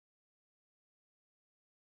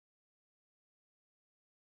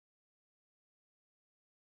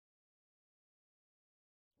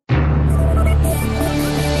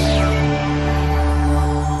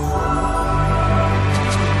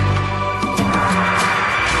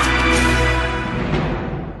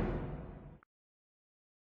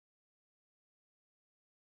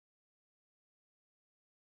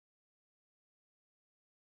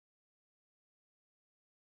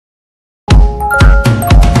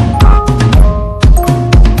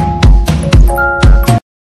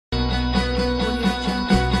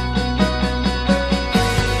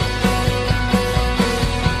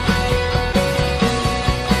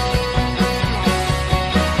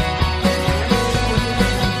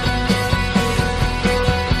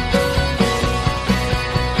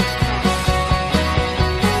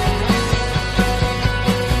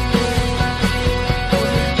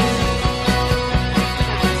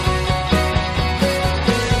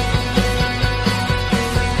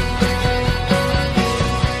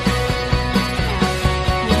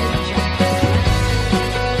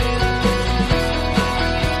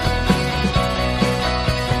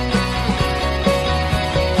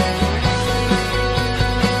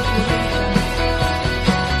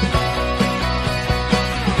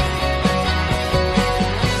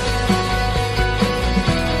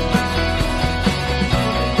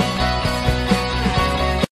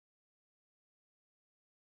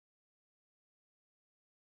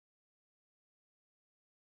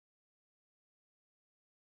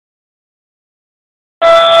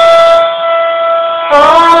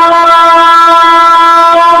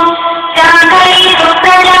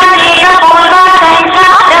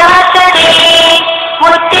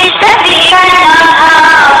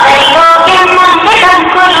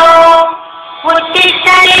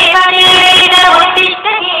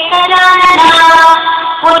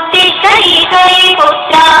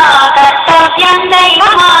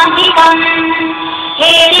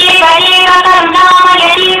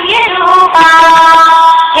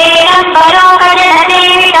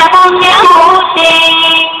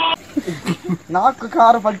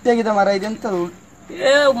Car ಪಲ್ಟಿಯಾಗಿದೆ ಮರ, ಇದೆಂತದು?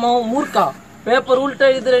 ಏ ಮೂರ್ಖ, ಪೇಪರ್ ಉಲ್ಟಾ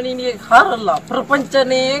ಇದ್ರೆ ನಿನಗೆ ಹಾರಲ್ಲ,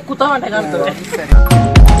 ಪ್ರಪಂಚನೇ ಕುತವಾಟೆ ಕಾಣ್ತದೆ.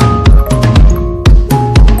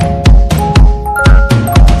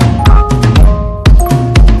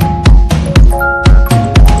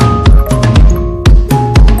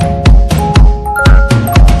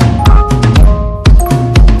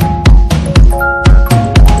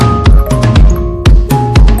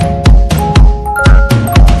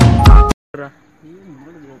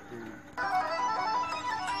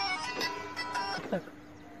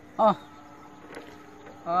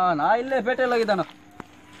 ನಾ ಇಲ್ಲೇ ಪೇಟೆಯಲ್ಲಾಗಿದ್ದಾನ.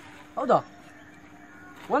 ಹೌದಾ,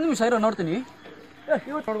 ಒಂದು ನಿಮಿಷ ಇರೋ ನೋಡ್ತೀನಿ.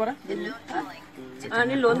 ಇವತ್ತು ನೋಡ್ಬಾರ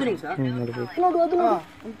ನಿಲ್ಲ ಒಂದು ನಿಮಿಷ ನೋಡು, ಅದು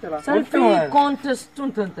ಸೆಲ್ಫಿ ಕಾಂಟೆಸ್ಟ್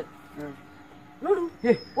ಉಂಟಂತೆ. ನೋಡು,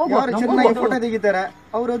 ಫೋಟೋ ತೆಗಿತಾರೆ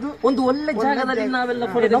ಅವರದು. ಒಂದು ಒಳ್ಳೆ ಜಾಗದಲ್ಲಿ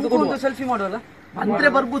ನಾವೆಲ್ಲ ಫೋಟೋ ಸೆಲ್ಫಿ ಮಾಡುವಲ್ಲ,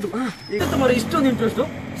 ಬಂದ್ರೆ ಬರ್ಬೋದು. ಇಷ್ಟೊಂದು ಇಂಟ್ರೆಸ್ಟ್,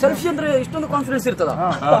 ಸೆಲ್ಫಿ ಅಂದ್ರೆ ಇಷ್ಟೊಂದು ಕಾನ್ಫಿಡೆನ್ಸ್ ಇರ್ತದ.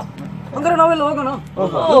 ಅಂದ್ರೆ ನಾವೆಲ್ಲ ಹೋಗೋಣ,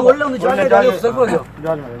 ಒಳ್ಳೆ ಒಂದು ಜಾಗ ಸ್ವಲ್ಪ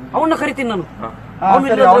ಅವನ್ನ ಕರಿತೀನಿ ನಾನು.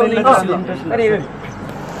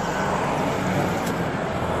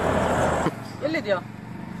 ಎಲ್ಲಿದ್ಯಾ?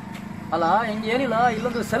 ಅಲ್ಲ ಹಿಂಗೆ ಏನಿಲ್ಲ,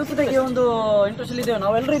 ಇಲ್ಲೊಂದು ಸೆಲ್ಫಿ ತೆಗೆಯೋ ಒಂದು ಇಂಟ್ರೆಸ್ಟ್ ಇದ್ದೇವೆ,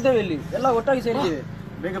 ನಾವೆಲ್ಲರೂ ಇದ್ದೇವೆ ಇಲ್ಲಿ, ಎಲ್ಲ ಒಟ್ಟಾಗಿ ಸೇರಿದ್ದೇವೆ.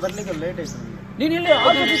 ಬೇಗ ಬರ್ಲಿಕ್ಕೆ ಲೇಟ್ ಆಯ್ತು. ನೀನು ಇಲ್ಲಿ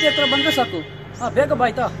ಆಫೀಸ್ ಹತ್ರ ಬಂದ್ರೆ ಸಾಕು. ಬೇಗ ಬಾ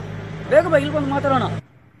ಆಯ್ತಾ, ಬೇಗ ಬಾ, ಇಲ್ಲಿ ಬಂದು ಮಾತಾಡೋಣ.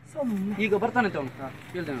 ಈಗ ಬರ್ತಾನೆ ಅಂತ ಅವನು,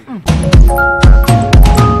 ಹೇಳ್ತೇನೆ.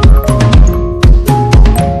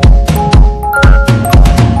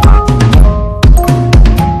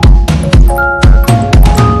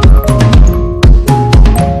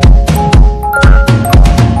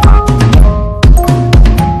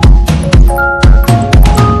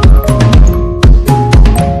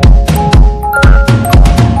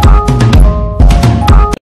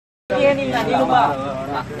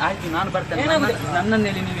 ಆಯ್ತು, ನಾನು ಬರ್ತೇನೆ.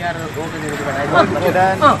 ನನ್ನಲ್ಲಿ ನೀವು ಯಾರು ಹೋಗೋದಿರೋದು ಬೇಡ.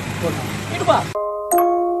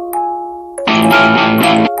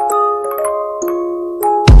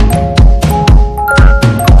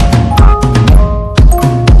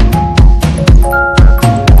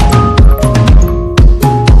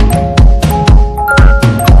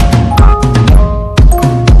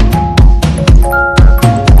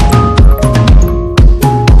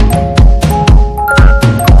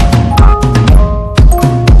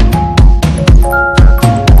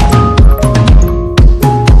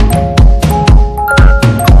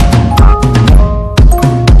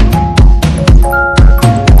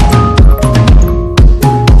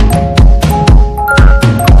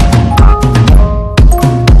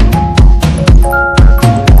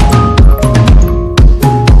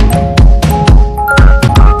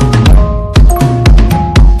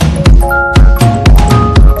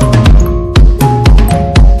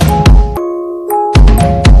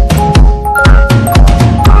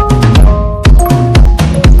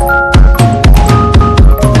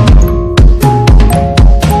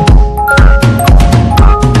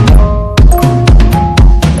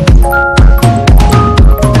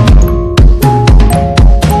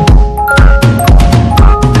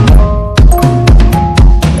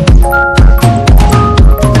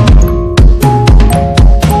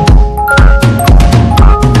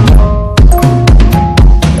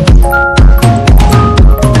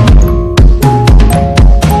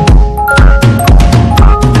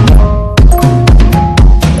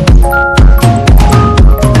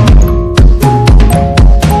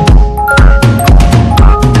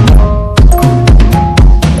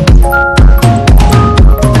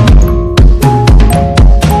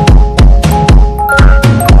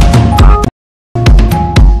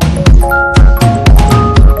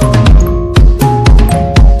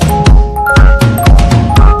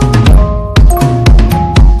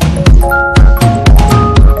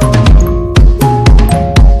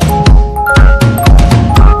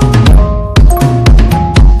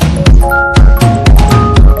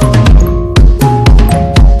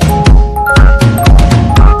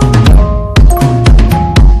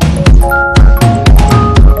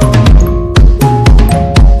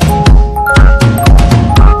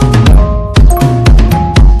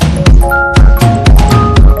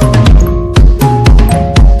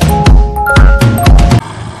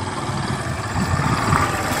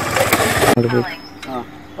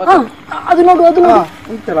 ಅದು ನೋಡು ಅದು ನೋಡು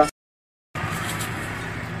ಉಂಟಲ್ಲ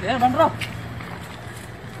ಏನು ಬಂದ್ರ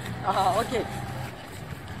ಓಕೆ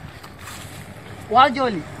ವಾ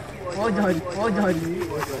ಜೋಲಿ ಓ ಜೋಲಿ ಓ ಜೋಲಿ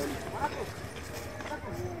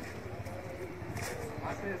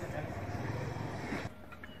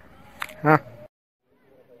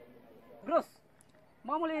ಬ್ರೋಸ್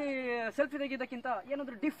ಮಾಮೂಲಿ ಸೆಲ್ಫಿ ತೆಗೆಯೋದಕ್ಕಿಂತ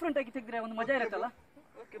ಏನಾದರೂ ಡಿಫ್ರೆಂಟ್ ಆಗಿ ತೆಗೆದ್ರೆ ಒಂದು ಮಜಾ ಇರುತ್ತಲ್ಲ.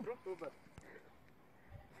 Okay bro super.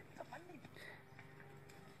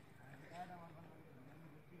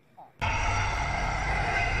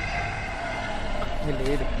 ಇಲ್ಲಿ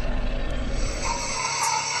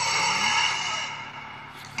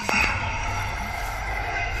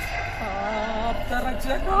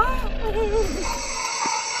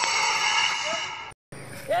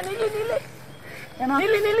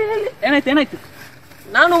ಏನಾಯ್ತು?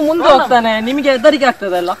 ನಾನು ಮುಂದೆ ಹೋಗ್ತಾನೆ, ನಿಮಗೆ ಹೆದರಿಕೆ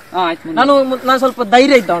ಆಗ್ತದಲ್ಲ. ನಾನು ಸ್ವಲ್ಪ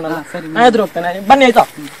ಧೈರ್ಯ ಇದ್ದವನಲ್ಲ, ನಾನು ಎದುರು ಹೋಗ್ತಾನೆ. ಬನ್ನಿ ಆಯ್ತಾ,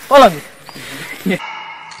 ಹೋಗಿ.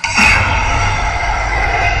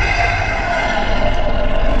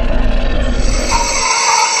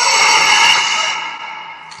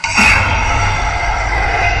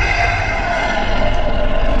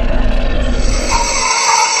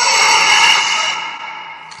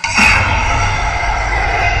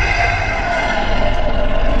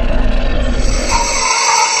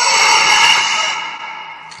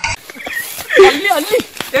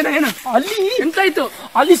 ಅಲ್ಲಿ ಎಂತಾಯ್ತು?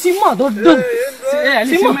 ಅಲ್ಲಿ ಸಿಂಹ, ದೊಡ್ಡ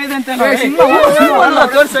ಸಿಂಹ ಇದೆ ಅಂತ.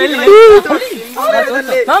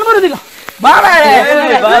 ನಾನು ಬರುದಿಲ್ಲ,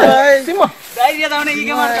 ಸಿಂಹ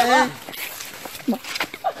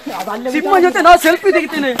ಸಿಂಹ ಜೊತೆ ನಾವು ಸೆಲ್ಫಿ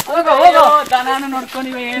ತೆಗಿತೇನೆ. ದನ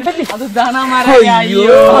ನೋಡ್ಕೊಂಡಿವೆ, ಅದು ದನ ಮಾರ.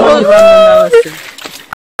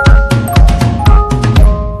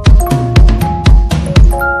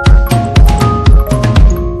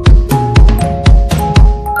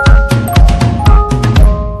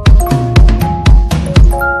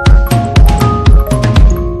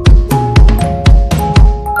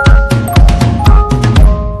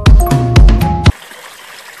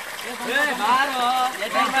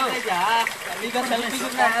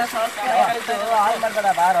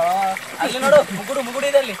 ಅಲ್ಲಿ ನೋಡು, ಮುಗುಡು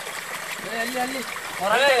ಇದೆ ಅಲ್ಲಿ.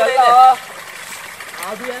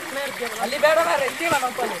 ಅಲ್ಲಿ ಬೇಡ ಬೇಡ, ಇದ್ದೀವ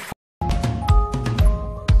ನೋಡ್ಕೊಳ್ಳಿ.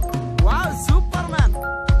 Super man.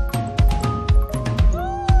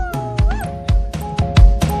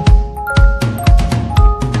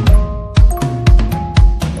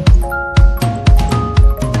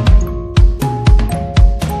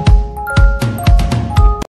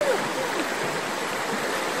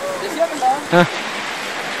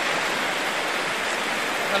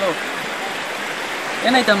 ಹಲೋ,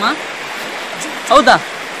 ಏನಾಯ್ತಮ್ಮ? ಹೌದಾ?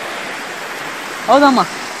 ಹೌದಮ್ಮ,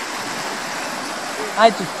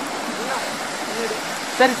 ಆಯ್ತು.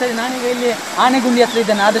 ಸರಿ, ನಾನೀಗ ಇಲ್ಲಿ ಆನೆಗುಂಡಿ ಹತ್ರ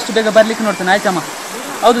ಇದ್ದೇನೆ. ಆದಷ್ಟು ಬೇಗ ಬರ್ಲಿಕ್ಕೆ ನೋಡ್ತೇನೆ, ಆಯ್ತಮ್ಮ?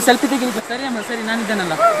 ಹೌದು, ಸೆಲ್ಫಿ ತೆಗಿಲಿಕ್ಕೆ. ಸರಿ ಅಮ್ಮ, ಸರಿ,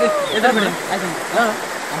 ನಾನಿದ್ದೇನಲ್ಲ, ಎದುರುಗಡೆ. ಆಯ್ತಮ್ಮ.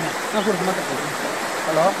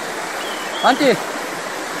 Hello aunty.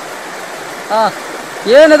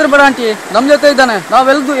 ಏನಾದ್ರು ಬೇಡ ಆಂಟಿ, ನಮ್ಮ ಜೊತೆ ಇದ್ದಾನೆ.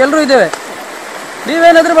 ನಾವೆಲ್ಲರೂ ಇದ್ದೇವೆ,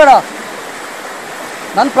 ನೀವೇನಾದ್ರು ಬೇಡ.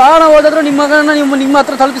 ನನ್ನ ಪ್ರಾಣ ಹೋದಾದ್ರೂ ನಿಮ್ಮ ಮಗನ ನಿಮ್ಮ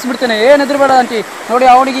ಹತ್ರ ತಲುಪಿಸ್ಬಿಡ್ತೇನೆ. ಏನಾದ್ರು ಬೇಡ ಆಂಟಿ. ನೋಡಿ,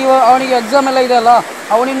 ಅವನಿಗೆ ಎಕ್ಸಾಮ್ ಎಲ್ಲ ಇದೆ ಅಲ್ಲ.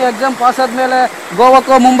 ಅವನಿಗೆ ಎಕ್ಸಾಮ್ ಪಾಸ್ ಆದ್ಮೇಲೆ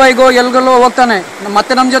ಗೋವಾಕ್ಕೋ ಮುಂಬೈಗೋ ಎಲ್ಗಲ್ಲೋ ಹೋಗ್ತಾನೆ.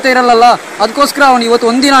 ಮತ್ತೆ ನಮ್ಮ ಜೊತೆ ಇರಲ್ಲ. ಅದಕ್ಕೋಸ್ಕರ ಅವನು ಇವತ್ತು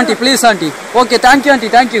ಒಂದಿನ aunty, please aunty. Okay, thank you aunty,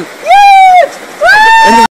 thank you.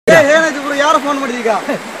 ಏನಾಯ್ತು? ಯಾರು ಫೋನ್ ಮಾಡಿದ ಈಗ?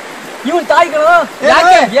 ಇವನ್ ತಾಯಿಗಳು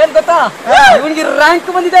ಯಾಕೆ ಏನ್ ಗೊತ್ತಾ, ಇವನಿಗೆ ರ್ಯಾಂಕ್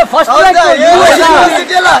ಬಂದಿದೆ, ಫಸ್ಟ್ ರ್ಯಾಂಕ್.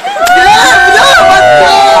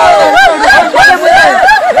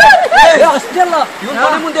 ಅಷ್ಟೇ ಅಲ್ಲ, ಇವನ್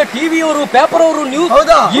ಮನೆ ಮುಂದೆ ಟಿವಿ ಅವರು, ಪೇಪರ್ ಅವರು, ನ್ಯೂಸ್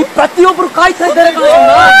ಈ ಪ್ರತಿಯೊಬ್ರು ಕಾಯ್ತಾ ಇದ್ದಾರೆ.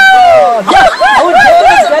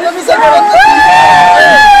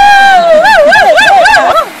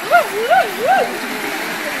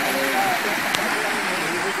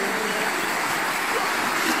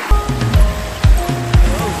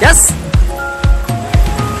 ಎಸ್,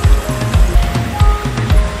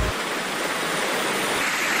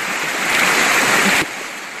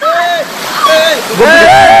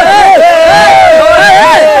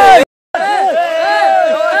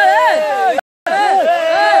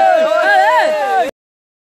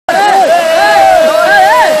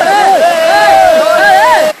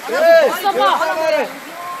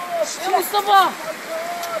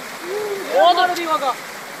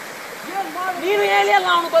 ನೀನು ಹೇಳಿ ಅಲ್ಲ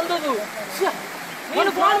ಅವನು ಬಂದದ್ದು.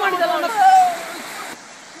 ನೀನು ಫೋನ್ ಮಾಡಿದಲ್ಲ ಅವನು.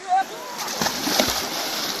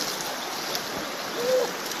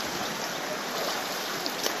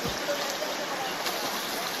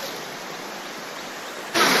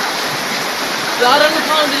 ಯಾರನ್ನು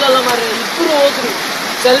ಕಾಣುದಿಲ್ಲಲ್ಲ ಮಾರ್ರೆ, ಇಬ್ಬರು ಹೋದ್ರು.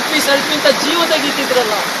 ಸೆಲ್ಫಿ ಅಂತ ಜೀವ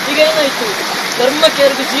ತೆಗಿತಿದ್ರಲ್ಲ, ಈಗ ಏನಾಯ್ತು? ಧರ್ಮಕ್ಕೆ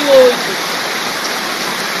ಎರಡು ಜೀವ ಹೋಯ್ತು.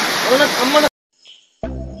 ಅವನ ಅಮ್ಮನ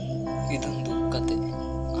ಇದೊಂದು ಕತೆ.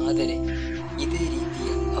 ಆದರೆ ಇದೇ ರೀತಿಯ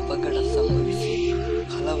ಅಪಘಾತ ಸಂಭವಿಸಿ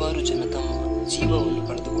ಹಲವಾರು ಜನ ತಮ್ಮ ಜೀವವನ್ನು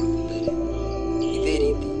ಕಳೆದುಕೊಳ್ಳುತ್ತಿದ್ದಾರೆ. ಇದೇ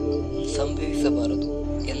ರೀತಿ ಸಂಭವಿಸಬಾರದು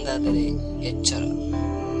ಎಂದಾದರೆ ಎಚ್ಚರ.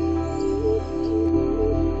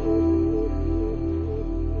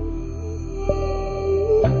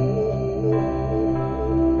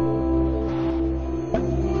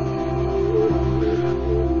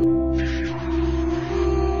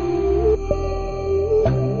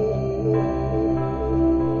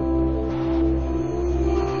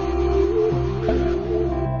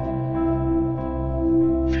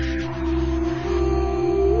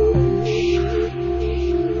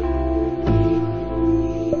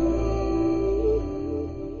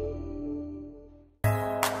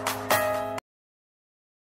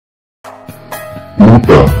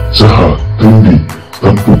 ಊಟ, ಚಹಾ, ತಿಂಡಿ,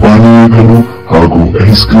 ತಂಪು ಪಾನೀಯಗಳು ಹಾಗೂ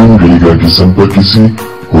ಐಸ್ ಕ್ರೀಮ್ಗಳಿಗಾಗಿ ಸಂಪರ್ಕಿಸಿ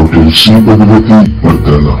ಹೋಟೆಲ್ ಶ್ರೀ ಭಗವತಿ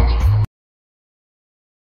ಮರ್ದಾಲ.